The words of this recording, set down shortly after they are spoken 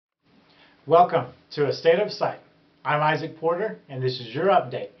Welcome to A State of Sight. I'm Isaac Porter, and this is your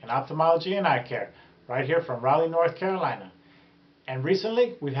update in ophthalmology and eye care, right here from Raleigh, North Carolina. And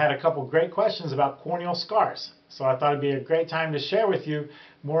recently, we've had a couple great questions about corneal scars, so I thought it'd be a great time to share with you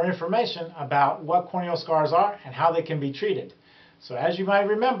more information about what corneal scars are and how they can be treated. So as you might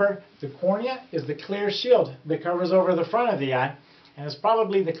remember, the cornea is the clear shield that covers over the front of the eye, and is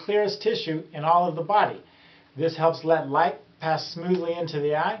probably the clearest tissue in all of the body. This helps let light pass smoothly into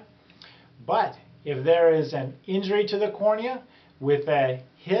the eye. But if there is an injury to the cornea with a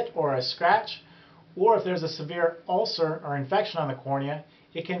hit or a scratch, or if there's a severe ulcer or infection on the cornea,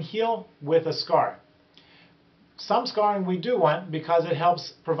 it can heal with a scar. Some scarring we do want because it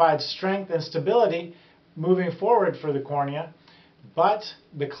helps provide strength and stability moving forward for the cornea, but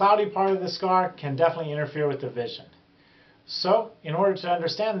the cloudy part of the scar can definitely interfere with the vision. So, in order to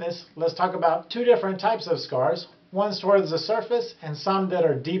understand this, let's talk about two different types of scars, ones towards the surface and some that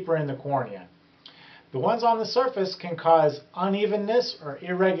are deeper in the cornea. The ones on the surface can cause unevenness or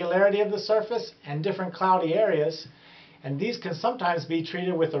irregularity of the surface and different cloudy areas, and these can sometimes be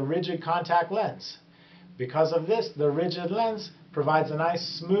treated with a rigid contact lens. Because of this, the rigid lens provides a nice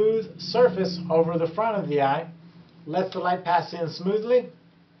smooth surface over the front of the eye, lets the light pass in smoothly,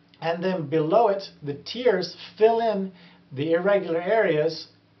 and then below it, the tears fill in the irregular areas,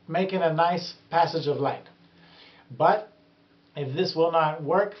 making a nice passage of light. But if this will not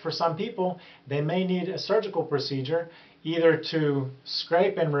work for some people, they may need a surgical procedure, either to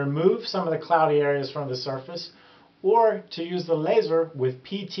scrape and remove some of the cloudy areas from the surface, or to use the laser with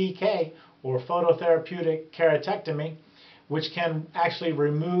PTK, or phototherapeutic keratectomy, which can actually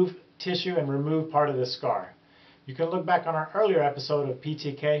remove tissue and remove part of the scar. You can look back on our earlier episode of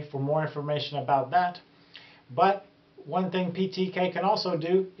PTK for more information about that. But one thing PTK can also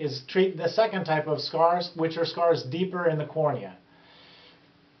do is treat the second type of scars, which are scars deeper in the cornea.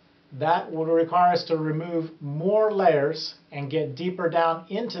 That will require us to remove more layers and get deeper down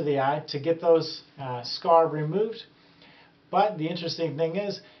into the eye to get those scar removed. But the interesting thing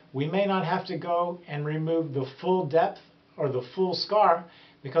is, we may not have to go and remove the full depth or the full scar,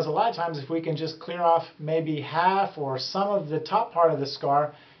 because a lot of times if we can just clear off maybe half or some of the top part of the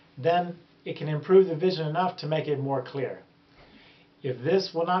scar, then it can improve the vision enough to make it more clear. If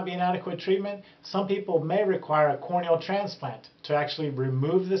this will not be an adequate treatment, some people may require a corneal transplant to actually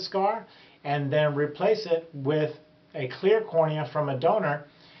remove the scar and then replace it with a clear cornea from a donor,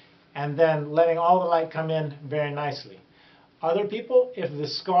 and then letting all the light come in very nicely. Other people, if the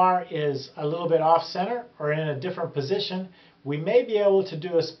scar is a little bit off center or in a different position, we may be able to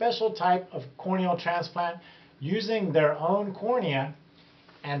do a special type of corneal transplant using their own cornea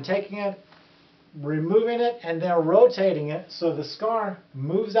and taking it, removing it, and then rotating it so the scar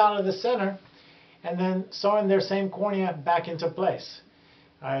moves out of the center, and then sewing their same cornea back into place.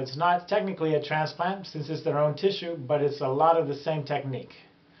 It's not technically a transplant since it's their own tissue, but it's a lot of the same technique.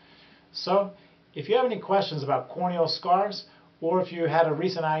 So, if you have any questions about corneal scars, or if you had a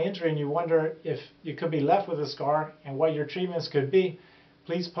recent eye injury and you wonder if you could be left with a scar and what your treatments could be,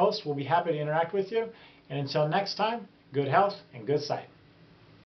 please post. We'll be happy to interact with you. And until next time, good health and good sight.